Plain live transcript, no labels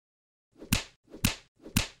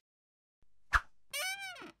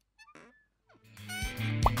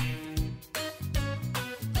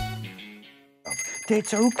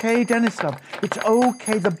It's okay, Dennis, love. It's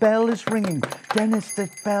okay. The bell is ringing. Dennis, the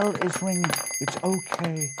bell is ringing. It's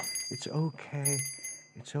okay. It's okay.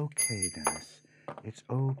 It's okay, Dennis. It's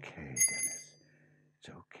okay, Dennis. It's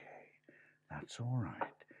okay. That's all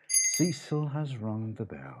right. Cecil has rung the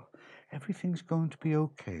bell. Everything's going to be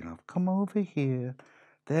okay, love. Come over here.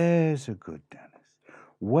 There's a good Dennis.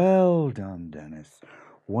 Well done, Dennis.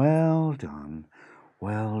 Well done.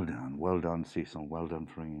 Well done. Well done, Cecil. Well done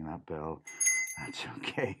for ringing that bell. That's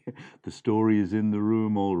okay. The story is in the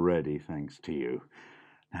room already, thanks to you.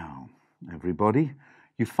 Now, everybody,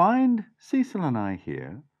 you find Cecil and I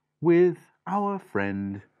here with our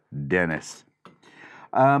friend Dennis.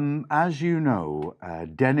 As you know,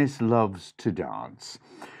 Dennis loves to dance.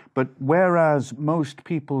 But whereas most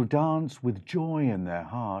people dance with joy in their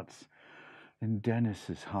hearts, in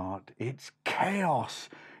Dennis's heart, it's chaos.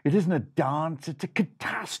 It isn't a dance, it's a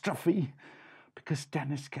catastrophe. Because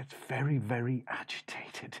Dennis gets very, very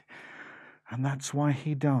agitated. And that's why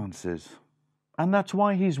he dances. And that's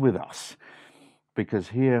why he's with us. Because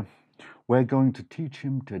here, we're going to teach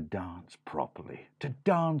him to dance properly. To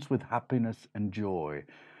dance with happiness and joy.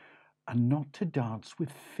 And not to dance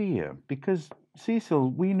with fear. Because, Cecil,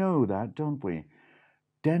 we know that, don't we?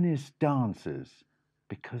 Dennis dances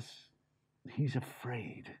because he's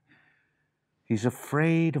afraid. He's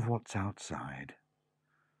afraid of what's outside.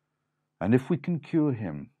 And if we can cure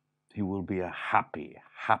him, he will be a happy,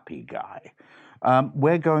 happy guy.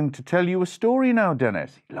 We're going to tell you a story now,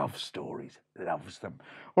 Dennis. He loves stories, loves them.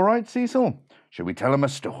 All right, Cecil, shall we tell him a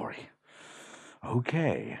story?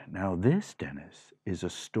 Okay, now this, Dennis, is a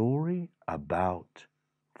story about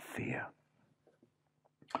fear.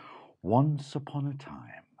 Once upon a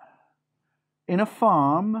time, in a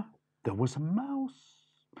farm, there was a mouse.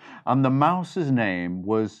 And the mouse's name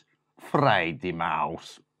was Fraidy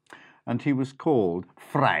Mouse. And he was called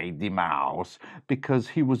Fraidy Mouse because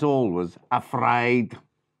he was always afraid.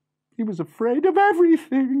 He was afraid of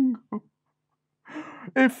everything.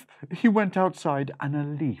 If he went outside and a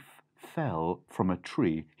leaf fell from a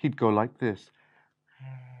tree, he'd go like this.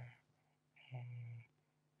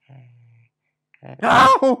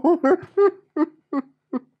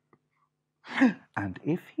 And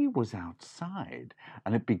if he was outside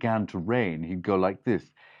and it began to rain, he'd go like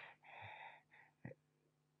this.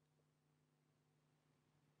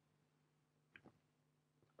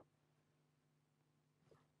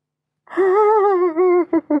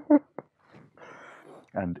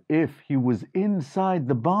 And if he was inside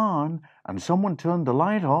the barn and someone turned the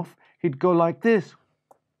light off, he'd go like this.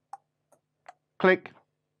 Click.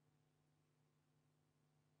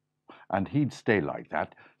 And he'd stay like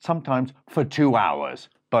that, sometimes for 2 hours.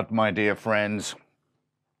 But, my dear friends,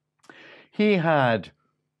 he had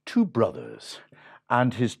 2 brothers.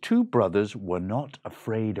 And his 2 brothers were not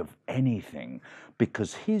afraid of anything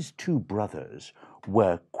because his 2 brothers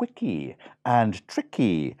were quicky and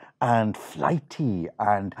tricky and flighty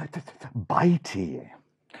and bitey.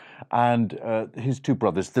 And his 2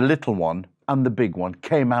 brothers, the little one and the big one,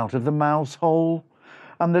 came out of the mouse hole.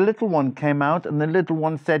 And the little one came out and the little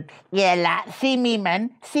one said, "Yeah, like, see me,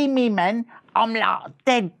 man, I'm like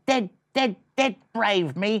dead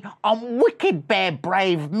brave me. I'm wicked bear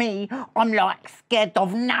brave me. I'm like scared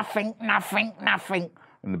of nothing.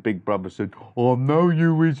 And the big brother said, "I know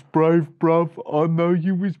you is brave, bruv. I know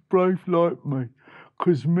you is brave like me.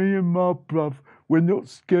 'Cause me and my bruv, we're not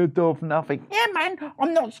scared of nothing." Yeah, man,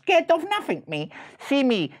 I'm not scared of nothing, me. See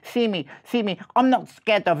me. I'm not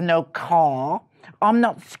scared of no car. I'm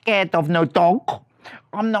not scared of no dog.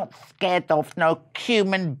 I'm not scared of no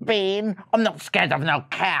human being. I'm not scared of no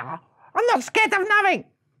cow. I'm not scared of nothing.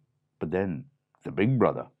 But then the big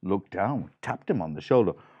brother looked down, tapped him on the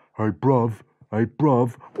shoulder. Hey, bruv.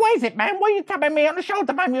 What is it, man? Why are you tapping me on the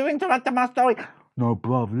shoulder, man? You're interrupting my story. No,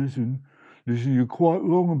 bruv, listen, you're quite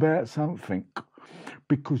wrong about something.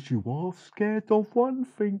 Because you are scared of one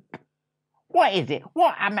thing. What is it?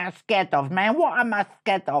 What am I scared of, man? What am I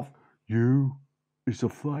scared of? You is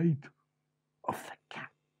afraid of the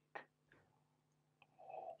cat.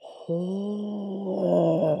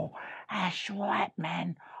 Oh, that's right,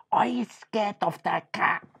 man. Are you scared of that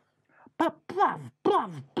cat? But, bruv,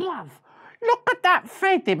 look at that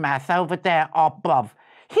Fraidy Mouse over there, oh, bruv.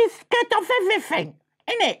 He's scared of everything,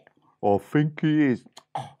 innit? I think he is.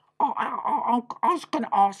 I was going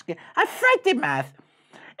to ask you, Fraidy Mouse,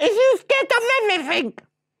 is you scared of everything?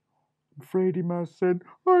 Fraidy Mouse said,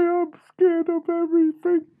 I am scared of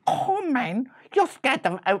everything. Oh, man, you're scared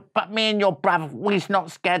of... but me and your brother, we's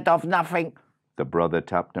not scared of nothing. The brother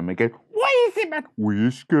tapped him again. What is it, man? We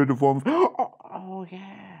is scared of one thing. Oh,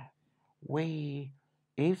 yeah. We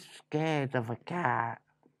is scared of a cat.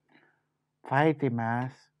 Fraidy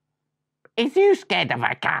Mouse, is you scared of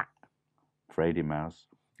a cat? Fraidy Mouse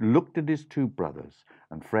looked at his two brothers,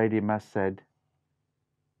 and Fraidy Mouse said,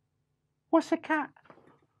 "What's a cat?"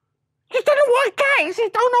 You don't know what a cat is. You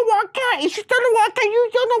don't know what a cat is. You don't know what a cat. You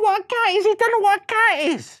don't know what a cat is. You don't know what a cat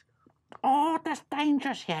is. Oh, that's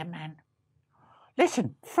dangerous, yeah, man.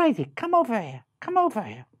 Listen, Fraidy, come over here. Come over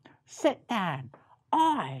here. Sit down.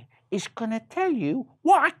 I is gonna tell you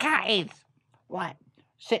what a cat is. Right,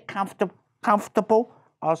 sit comfortable.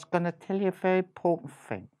 I was gonna tell you a very important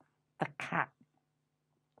thing. The cat.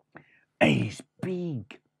 He's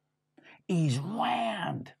big. He's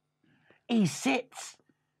round. He sits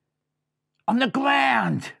on the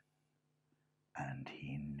ground. And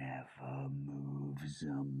he never moves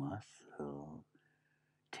a muscle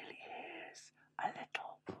till he hears a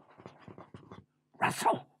little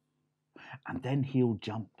rustle. And then he'll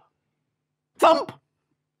jump. Thump!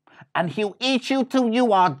 And he'll eat you till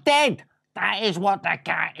you are dead. That is what the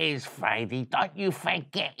cat is, Fraidy. Don't you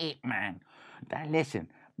forget it, man. Now listen,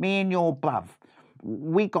 me and your bruv,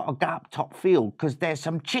 we got to go up top field because there's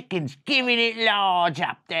some chickens giving it large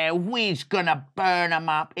up there. We's gonna burn 'em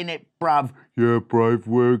up, innit, bruv? Yeah, bruv,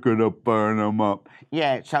 we're gonna burn 'em up.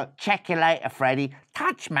 Yeah, so check you later, Fraidy.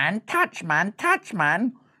 Touch, man, touch, man, touch,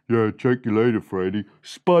 man. Yeah, check you later, Fraidy.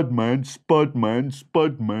 Spud man, spud man,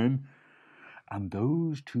 spud man. And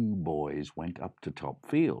those two boys went up to top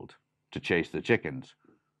field to chase the chickens.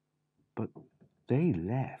 But they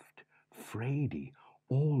left Fraidy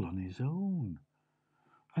all on his own.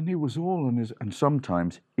 And he was all on his... And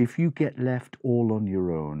sometimes, if you get left all on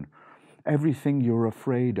your own, everything you're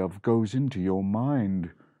afraid of goes into your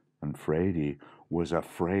mind. And Fraidy was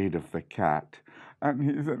afraid of the cat. And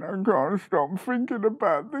he said, I can't stop thinking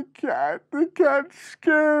about the cat. The cat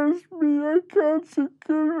scares me. I can't sit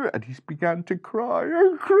good. And he began to cry.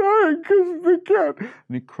 I'm crying because of the cat.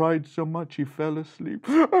 And he cried so much he fell asleep.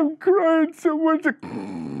 I'm crying so much.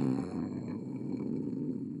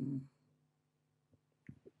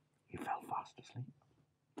 He fell fast asleep.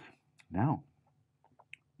 Now,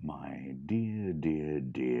 my dear, dear,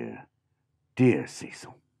 dear, dear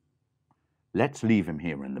Cecil, let's leave him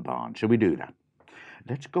here in the barn. Shall we do that?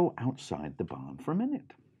 Let's go outside the barn for a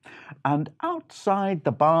minute. And outside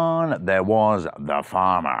the barn, there was the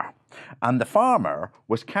farmer. And the farmer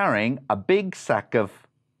was carrying a big sack of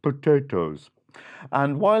potatoes.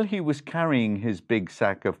 And while he was carrying his big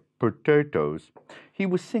sack of potatoes, he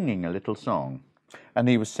was singing a little song. And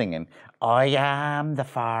he was singing, I am the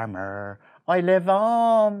farmer. I live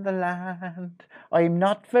on the land. I'm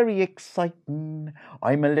not very exciting.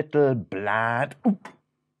 I'm a little bland. Oop.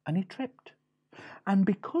 And he tripped. And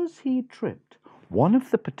because he tripped, one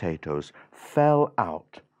of the potatoes fell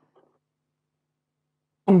out.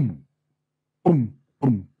 Boom, boom,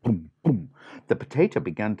 boom, boom, boom. The potato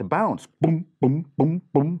began to bounce. Boom, boom, boom,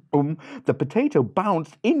 boom, boom. The potato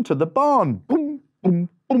bounced into the barn. Boom, boom,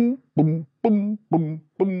 boom, boom, boom, boom,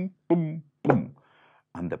 boom, boom, boom.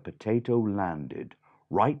 And the potato landed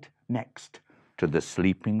right next to the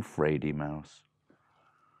sleeping Fraidy Mouse.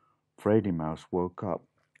 Fraidy Mouse woke up.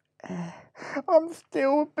 I'm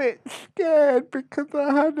still a bit scared because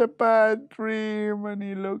I had a bad dream. And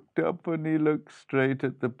he looked up and he looked straight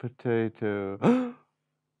at the potato.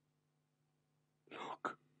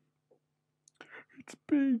 Look, it's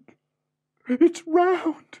big, it's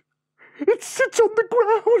round, it sits on the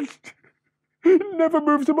ground. It never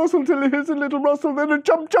moves a muscle till it hears a little rustle, then a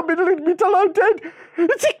jump, it'll eat me till I'm dead.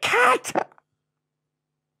 It's a cat!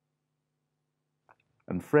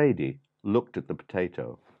 And Fraidy looked at the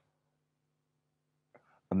potato.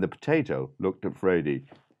 And the potato looked at Fraidy.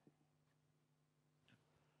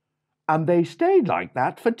 And they stayed like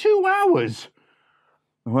that for 2 hours.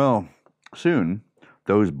 Well, soon,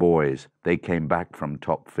 those boys, they came back from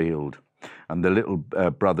top field. And the little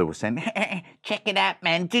brother was saying, check it out,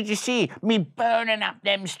 man. Did you see me burning up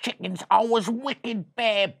them chickens? I was wicked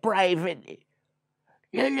bear brave.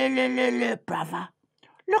 Look, brother.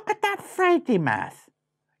 Look at that Fraidy Mouse.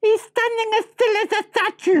 He's standing as still as a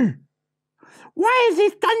statue. Why is he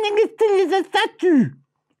standing as still as a statue?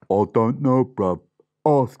 I don't know, bruv.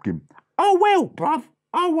 Ask him. I will, bruv.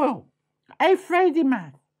 I will. Hey, Fraidy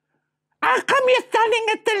Mouse. How come you're standing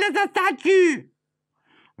as still as a statue?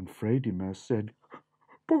 And Fraidy Mouse said,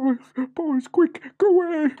 Boys, quick, go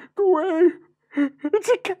away. It's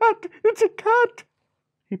a cat.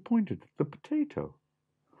 He pointed at the potato.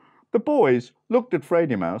 The boys looked at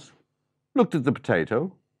Fraidy Mouse, looked at the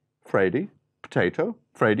potato, Fraidy, potato,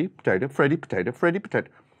 Fraidy, potato, Fraidy, potato, Fraidy, potato.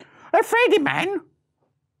 Fraidy, man,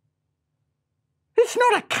 it's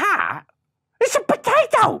not a cat, it's a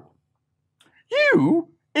potato. You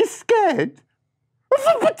is scared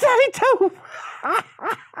The potato!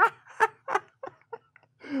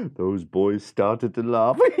 Those boys started to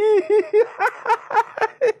laugh.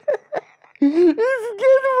 He's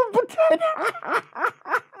scared of a potato!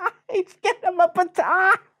 He's scared of a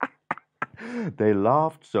potato! They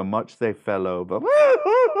laughed so much they fell over.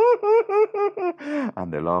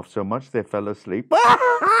 And they laughed so much they fell asleep.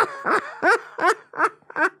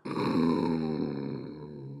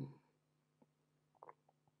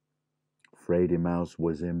 Fraidy Mouse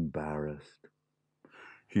was embarrassed.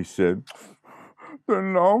 He said,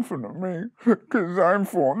 They're laughing at me because I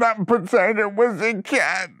thought that potato was a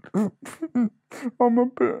cat. I'm a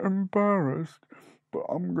bit embarrassed, but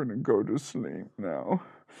I'm going to go to sleep now.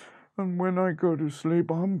 And when I go to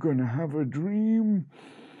sleep, I'm going to have a dream.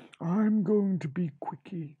 I'm going to be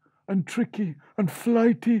quicky and tricky and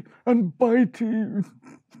flighty and bitey.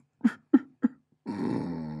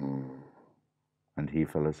 And he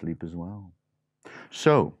fell asleep as well.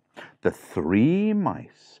 So the 3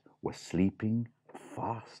 mice were sleeping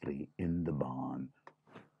fastly in the barn.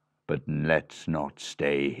 But let's not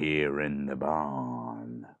stay here in the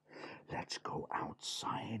barn. Let's go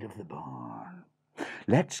outside of the barn.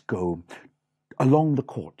 Let's go along the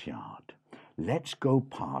courtyard. Let's go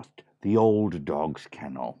past the old dog's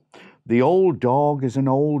kennel. The old dog is an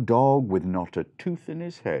old dog with not a tooth in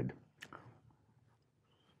his head.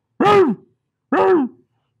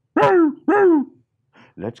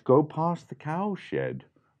 Let's go past the cow shed.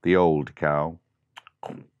 The old cow.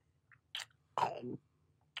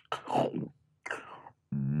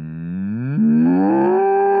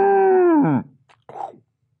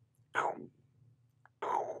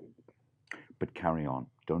 But carry on.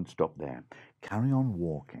 Don't stop there. Carry on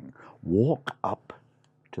walking. Walk up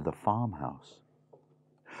to the farmhouse.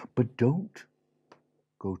 But don't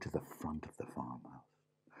go to the front of the farmhouse.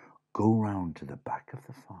 Go round to the back of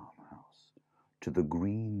the farmhouse, to the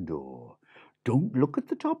green door. Don't look at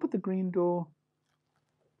the top of the green door.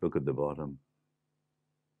 Look at the bottom.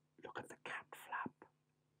 Look at the cat flap.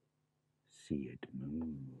 See it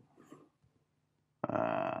move.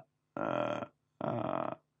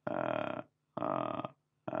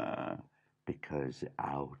 Because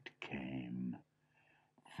out came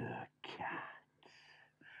the cat.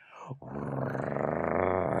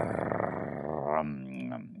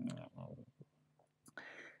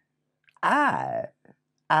 I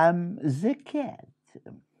am the cat.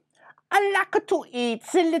 I like to eat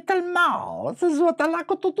the little mouse. Is what I like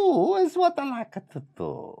to do. Is what I like to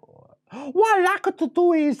do. What I like to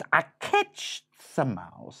do is I catch the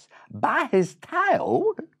mouse by his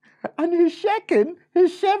tail, and he's shaking,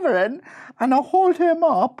 he's shivering, and I hold him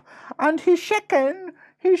up, and he's shaking,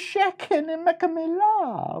 and making me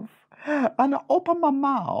laugh. And I open my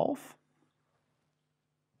mouth,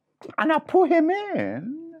 and I pull him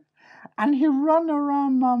in, and he run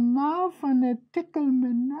around my mouth, and it tickle me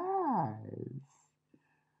nice.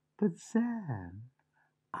 But then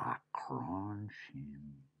I crunch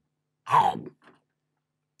him.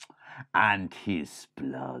 And his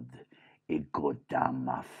blood, it go down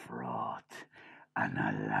my throat, and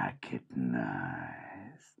I like it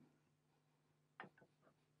nice.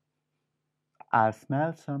 I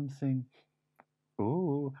smell something.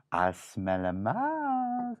 Oh, I smell a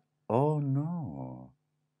mouse. Oh no,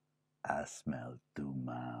 I smell 2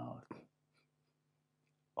 mouse.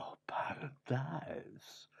 Oh,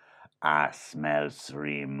 paradise. I smell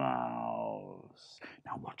 3 mouse.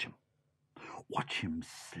 Now watch him. Watch him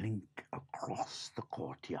slink across the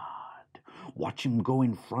courtyard. Watch him go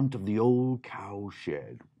in front of the old cow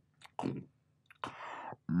shed.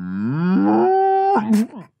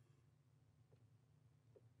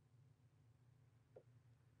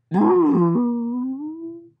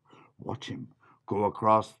 Watch him go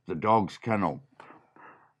across the dog's kennel.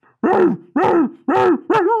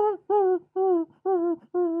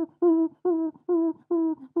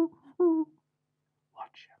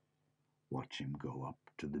 Watch him go up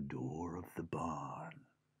to the door of the barn.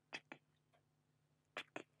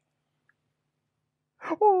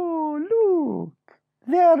 Oh, look!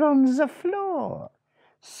 There on the floor,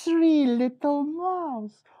 3 little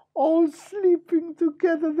mouse, all sleeping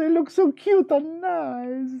together. They look so cute and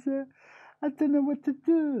nice. I don't know what to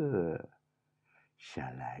do.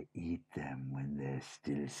 Shall I eat them when they're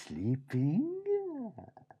still sleeping?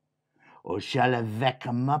 Or shall I wake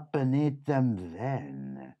them up and eat them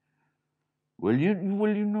then? Well, you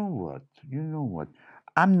know what? You know what?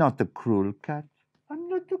 I'm not a cruel cat. I'm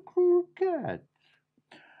not a cruel cat.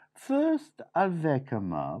 First, I'll wake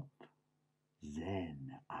them up.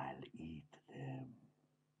 Then I'll eat them.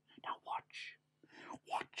 Now watch.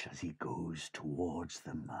 Watch as he goes towards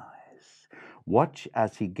the mice. Watch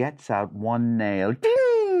as he gets out one nail.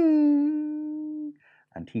 Ding!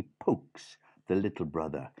 And he pokes the little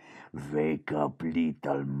brother. Wake up,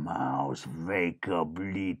 little mouse. Wake up,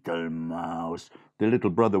 little mouse. The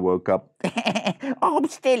little brother woke up. I'm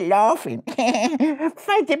still laughing.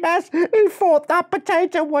 Fraidy Mouse, he thought that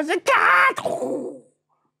potato was a cat.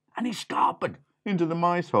 And he scampered into the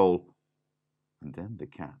mice hole. And then the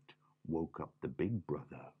cat woke up the big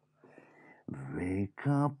brother. Wake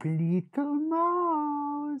up, little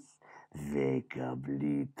mouse. Wake up,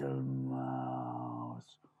 little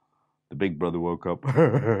mouse. The big brother woke up.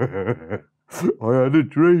 I had a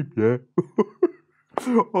dream, yeah.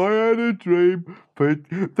 I had a dream, but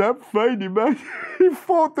that Fraidy Mouse, he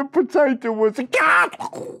thought the potato was a cat.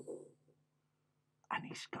 And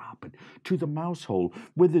he scampered to the mouse hole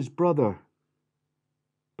with his brother.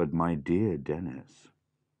 But my dear Dennis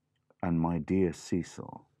and my dear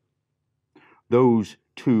Cecil, those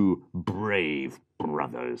two brave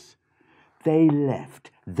brothers, they left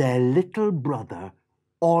their little brother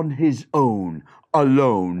on his own,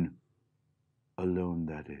 alone. Alone,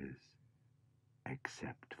 that is,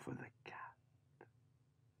 except for the cat.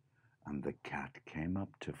 And the cat came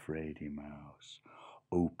up to Fraidy Mouse,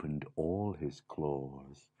 opened all his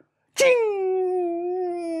claws. Ching!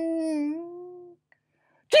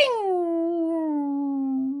 Ching!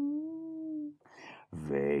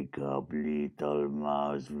 Wake up, little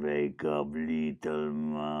mouse, wake up, little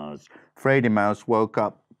mouse. Fraidy Mouse woke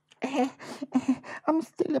up. I'm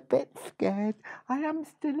still a bit scared. I am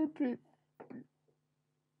still a bit.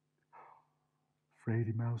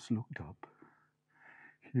 Fraidy Mouse looked up.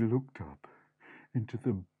 He looked up into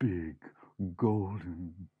the big,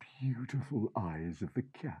 golden, beautiful eyes of the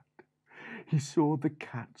cat. He saw the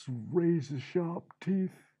cat's razor-sharp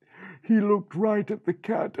teeth. He looked right at the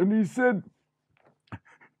cat and he said,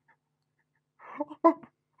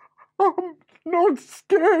 I'm not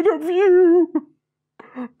scared of you,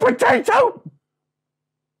 potato!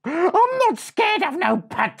 I'm not scared of no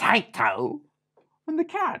potato. And the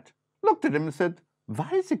cat looked at him and said,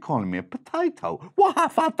 why is he calling me a potato? What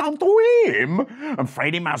have I done to him? And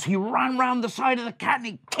Fraidy Mouse, he ran round the side of the cat and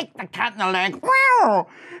he kicked the cat in the leg. Wow!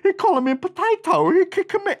 He calling me a potato. He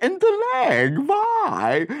kicked me in the leg.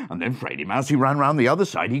 Why? And then Fraidy Mouse, he ran round the other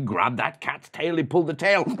side. He grabbed that cat's tail. He pulled the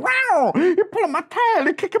tail. Wow! He pulled my tail.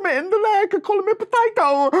 He kicked me in the leg. He calling me a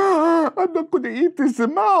potato. I'm not going to eat this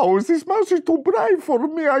mouse. This mouse is too brave for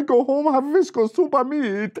me. I go home, have viscous soup and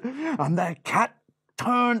meat. And the cat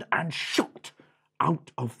turned and shot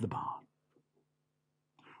out of the barn.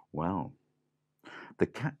 Well, the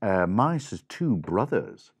mice's two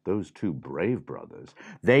brothers, those two brave brothers,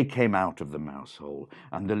 they came out of the mouse hole,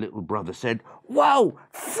 and the little brother said, Whoa,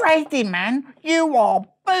 Fraidy man, you are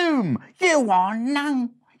boom. You are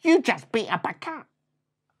none. You just beat up a cat.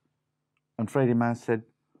 And Fraidy Mouse said,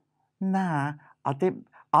 nah, I didn't.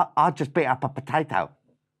 I just beat up a potato.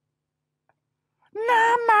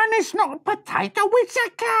 Nah, man, it's not a potato, it's a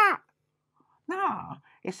cat. No,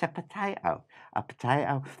 it's a potato. A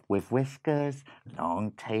potato with whiskers,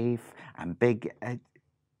 long teeth, and big...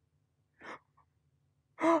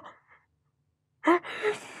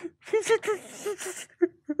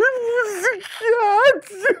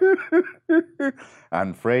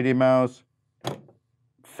 And Fraidy Mouse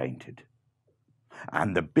fainted.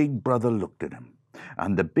 And the big brother looked at him.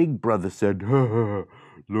 And the big brother said, look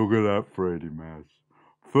at that Fraidy Mouse.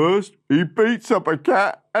 First, he beats up a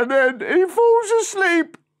cat, and then he falls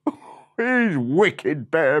asleep. He's wicked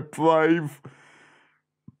bear brave.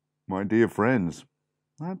 My dear friends,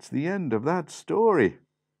 that's the end of that story.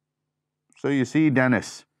 So you see,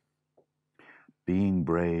 Dennis, being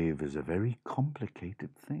brave is a very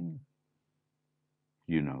complicated thing.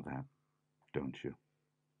 You know that, don't you?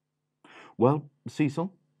 Well,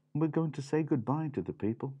 Cecil, we're going to say goodbye to the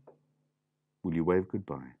people. Will you wave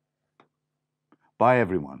goodbye? Bye,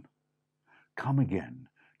 everyone. Come again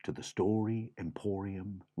to the Story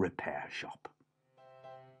Emporium Repair Shop.